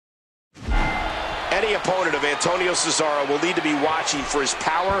Any opponent of Antonio Cesaro will need to be watching for his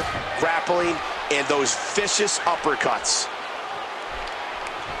power, grappling, and those vicious uppercuts.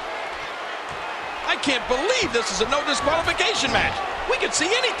 I can't believe this is a no disqualification match. We could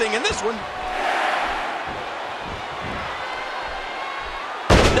see anything in this one.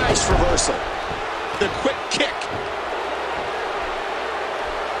 Nice reversal. The quick kick.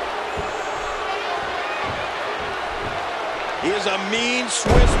 He is a mean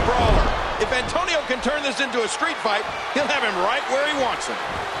Swiss brawler. If Antonio can turn this into a street fight, he'll have him right where he wants him.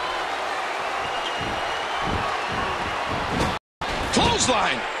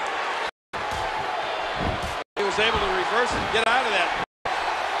 Clothesline. He was able to reverse and get out of that.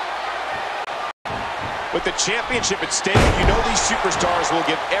 With the championship at stake, you know these superstars will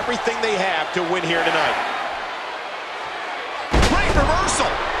give everything they have to win here tonight. Great reversal.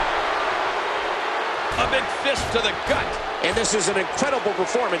 A big fist to the gut. And this is an incredible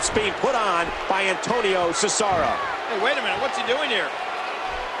performance being put on by Antonio Cesaro. Hey, wait a minute. What's he doing here?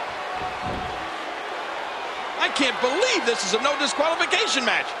 I can't believe this is a no disqualification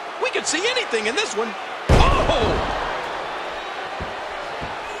match. We could see anything in this one. Oh!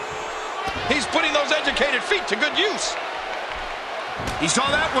 He's putting those educated feet to good use. He saw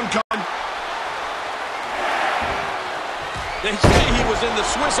that one coming. They say he was in the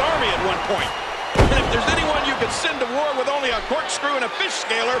Swiss Army at one point. And if there's anyone you could send to war with only a corkscrew and a fish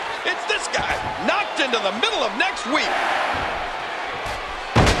scaler, it's this guy. Knocked into the middle of next week.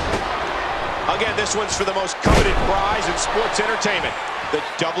 Again, this one's for the most coveted prize in sports entertainment, the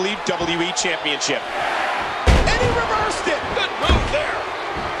WWE Championship. And he reversed it. Good move there.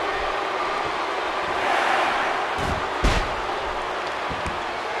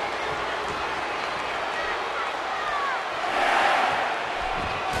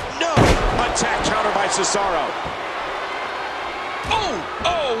 Attack counter by Cesaro.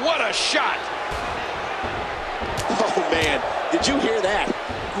 Oh, what a shot. Oh, man, did you hear that?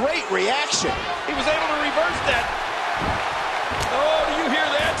 Great reaction. He was able to reverse that. Oh, do you hear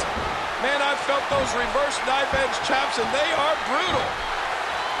that? Man, I've felt those reverse knife edge chops, and they are brutal.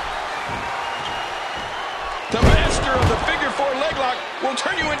 The master of the figure four leg lock will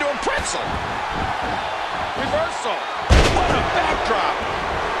turn you into a pretzel. Reversal. What a backdrop.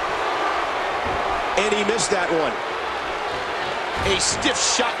 And he missed that one. A stiff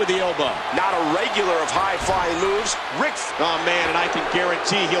shot with the elbow. Not a regular of high-flying moves. Oh, man, and I can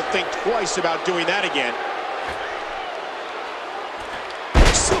guarantee he'll think twice about doing that again.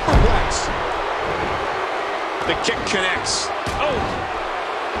 Superplex. The kick connects. Oh.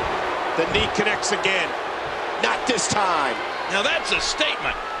 The knee connects again. Not this time. Now that's a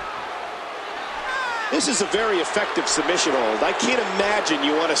statement. This is a very effective submission hold. I can't imagine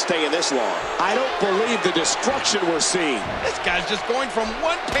you want to stay in this long. I don't believe the destruction we're seeing. This guy's just going from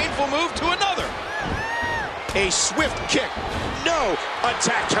one painful move to another. A swift kick. No.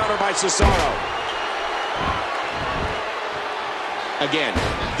 Attack counter by Cesaro. Again,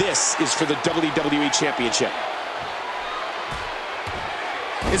 this is for the WWE Championship.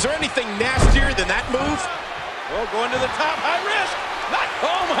 Is there anything nastier than that move? Oh, going to the top, high risk.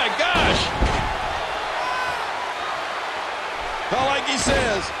 Oh my gosh. Well, like he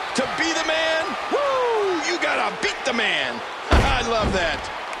says, to be the man, woo, you gotta beat the man. I love that.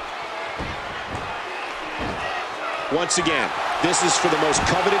 Once again, this is for the most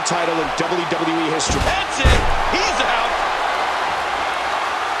coveted title in WWE history. That's it. He's out.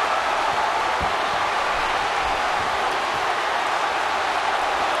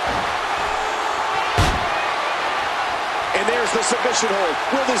 And there's the submission hold.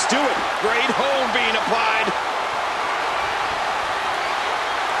 Will this do it? Great hold being applied.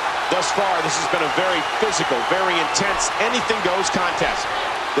 Thus far, this has been a very physical, very intense, anything-goes contest.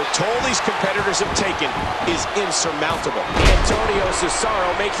 The toll these competitors have taken is insurmountable. Antonio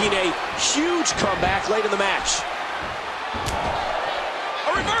Cesaro making a huge comeback late in the match.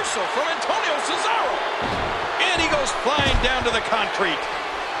 A reversal from Antonio Cesaro. And he goes flying down to the concrete.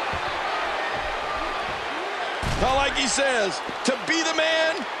 Well, like he says, to be the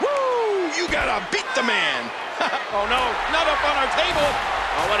man, woo, you gotta beat the man. Oh no, not up on our table.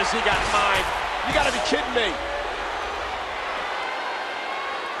 Oh, what has he got in mind? You gotta be kidding me.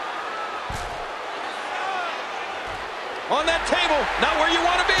 On that table, not where you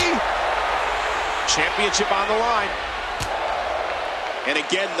want to be. Championship on the line. And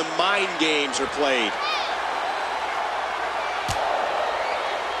again, the mind games are played.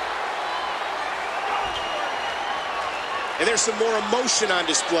 And there's some more emotion on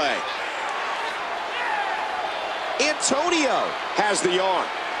display. Antonio has the arm.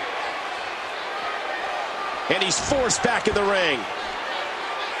 And he's forced back in the ring.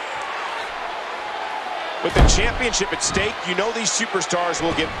 With the championship at stake, you know these superstars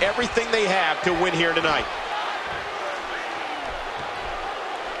will give everything they have to win here tonight.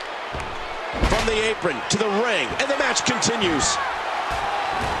 From the apron to the ring, and the match continues.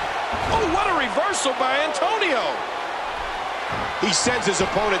 Oh, what a reversal by Antonio. He sends his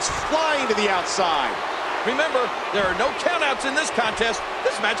opponents flying to the outside. Remember, there are no countouts in this contest.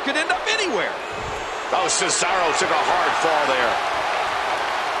 This match could end up anywhere. Oh, Cesaro took a hard fall there.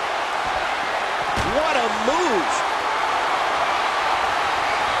 What a move.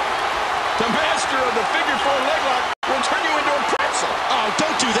 The master of the figure-4 leg lock will turn you into a pretzel. Oh,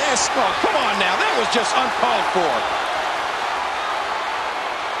 don't do this. Oh, come on now. That was just uncalled for.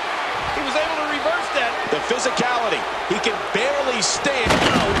 He was able to reverse that. The physicality. He can barely stand.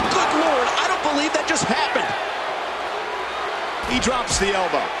 Oh, good Lord. I don't believe that just happened. He drops the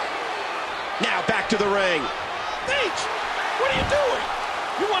elbow. Now back to the ring. H, what are you doing?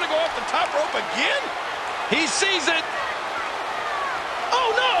 You want to go off the top rope again? He sees it. Oh,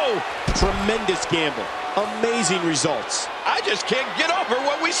 no. Tremendous gamble. Amazing results. I just can't get over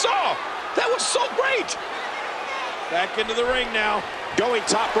what we saw. That was so great. Back into the ring now. Going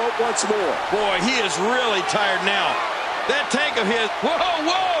top rope once more. Boy, he is really tired now. That tank of his. Whoa,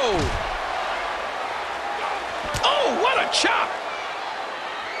 whoa. Oh, what a chop.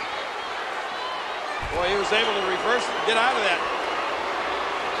 Boy, he was able to reverse it and get out of that.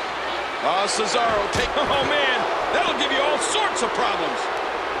 Oh, Cesaro take. Oh, man. That'll give you all sorts of problems.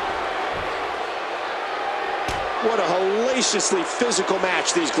 What a hellaciously physical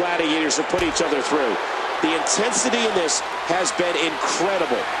match these gladiators have put each other through. The intensity in this has been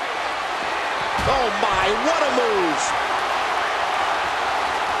incredible. Oh my, what a move.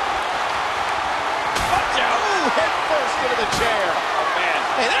 Watch out. Ooh, head first into the chair. Oh, man.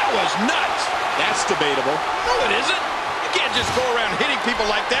 Hey, that was nuts. That's debatable. No, it isn't. You can't just go around hitting people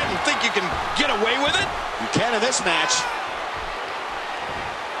like that and think you can get away with it. You can in this match.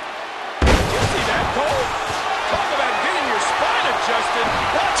 You see that, Cole? Talk about getting your spine adjusted.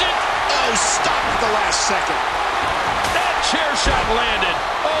 Watch it. Oh, stop at the last second. That chair shot landed.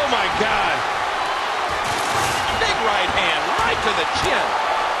 Oh, my God. Big right hand right to the chin.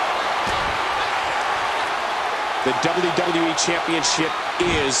 The WWE Championship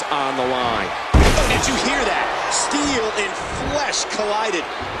is on the line. Oh, did you hear that? Steel and flesh collided.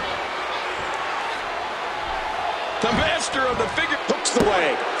 The master of the figure. Hooks the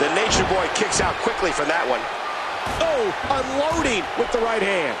way. The Nature Boy kicks out quickly from that one. Oh, unloading with the right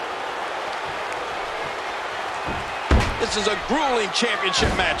hand. This is a grueling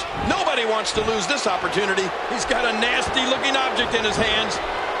championship match. Nobody wants to lose this opportunity. He's got a nasty-looking object in his hands.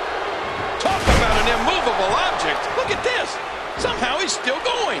 Talk about an immovable object. Look at this. Somehow he's still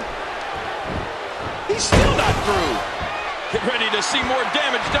going. He's still not through. Get ready to see more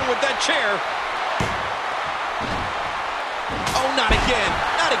damage done with that chair. Oh, not again.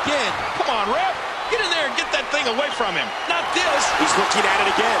 Not again. Come on, ref. Get in there and get that thing away from him. Not this. He's looking at it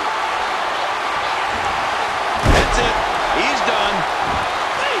again. That's it. He's done.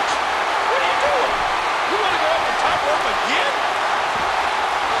 H, what are you doing? You want to go up the top rope again?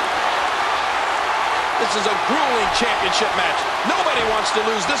 This is a grueling championship match. Nobody wants to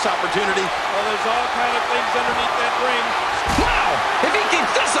lose this opportunity. Well, there's all kind of things underneath that ring. Wow! If he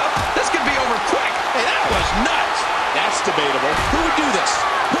keeps this up, this could be over quick. Hey, that was nuts. That's debatable. Who would do this?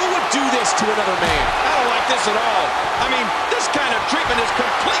 Who would do this to another man? I don't like this at all. I mean, this kind of treatment is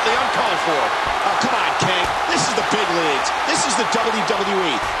completely uncalled for. Oh, come on, Kang. This is the big leagues. This is the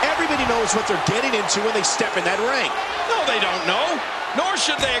WWE. Everybody knows what they're getting into when they step in that ring. No, they don't know. Nor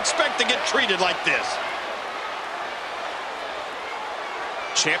should they expect to get treated like this.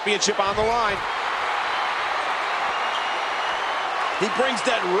 Championship on the line. He brings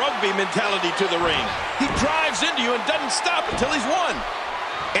that rugby mentality to the ring. He drives into you and doesn't stop until he's won.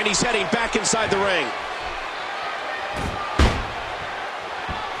 And he's heading back inside the ring.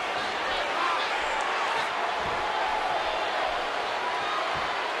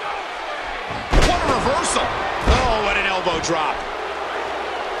 What a reversal. Oh, what an elbow drop.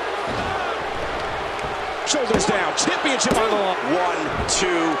 Shoulders down. Championship on the line. 1, 2.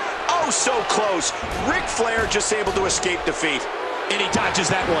 Oh, so close. Ric Flair just able to escape defeat. And he dodges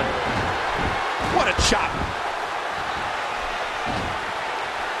that one. What a chop.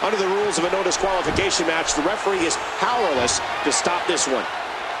 Under the rules of a no disqualification match, the referee is powerless to stop this one.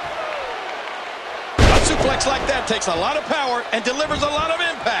 A suplex like that takes a lot of power and delivers a lot of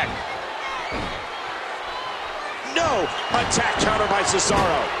impact. No! Attack counter by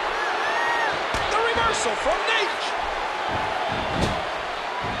Cesaro. The reversal from Nate.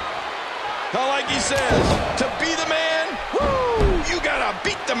 Like he says, to be the man, woo, you gotta to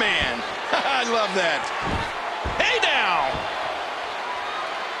beat the man. I love that. Hey now.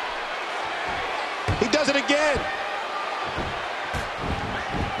 He does it again.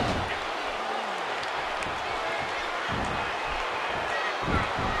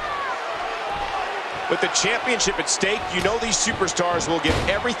 With the championship at stake, you know these superstars will give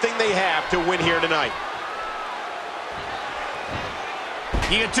everything they have to win here tonight.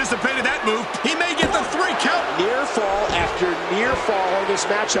 He anticipated that move. He may get the 3 count. Near fall after near fall in this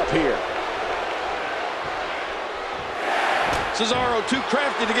matchup here. Cesaro too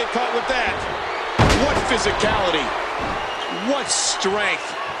crafty to get caught with that. What physicality. What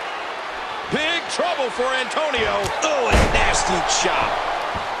strength. Big trouble for Antonio. Oh, a nasty chop.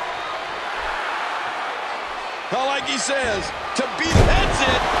 Well, like he says, to beat that's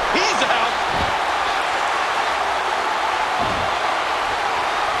it. He's out.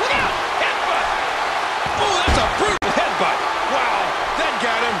 Look out! Headbutt! Oh, that's a brutal headbutt. Wow, that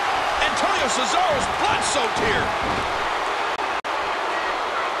got him. Antonio Cesaro's blood-soaked here.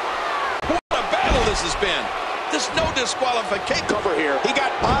 What a battle this has been. There's no disqualification. Cover here. He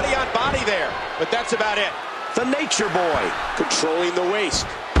got body on body there, but that's about it. The Nature Boy controlling the waist.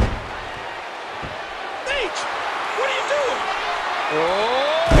 Nate, what are you doing?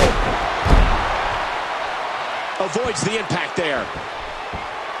 Oh! Avoids the impact there.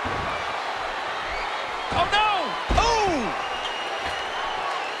 Oh, no! Oh!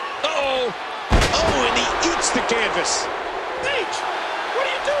 Uh-oh! Oh, and he eats the canvas. Nate, what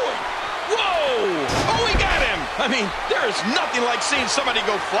are you doing? Whoa! Oh, he got him! I mean, there is nothing like seeing somebody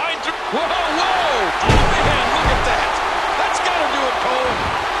go flying through. Whoa, whoa! Oh, man, look at that! That's got to do it, Cole.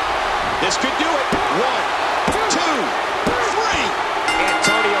 This could do it. 1, 2, 3.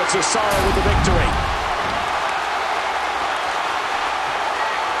 Antonio Cesaro with the victory.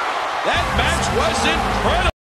 That match was incredible.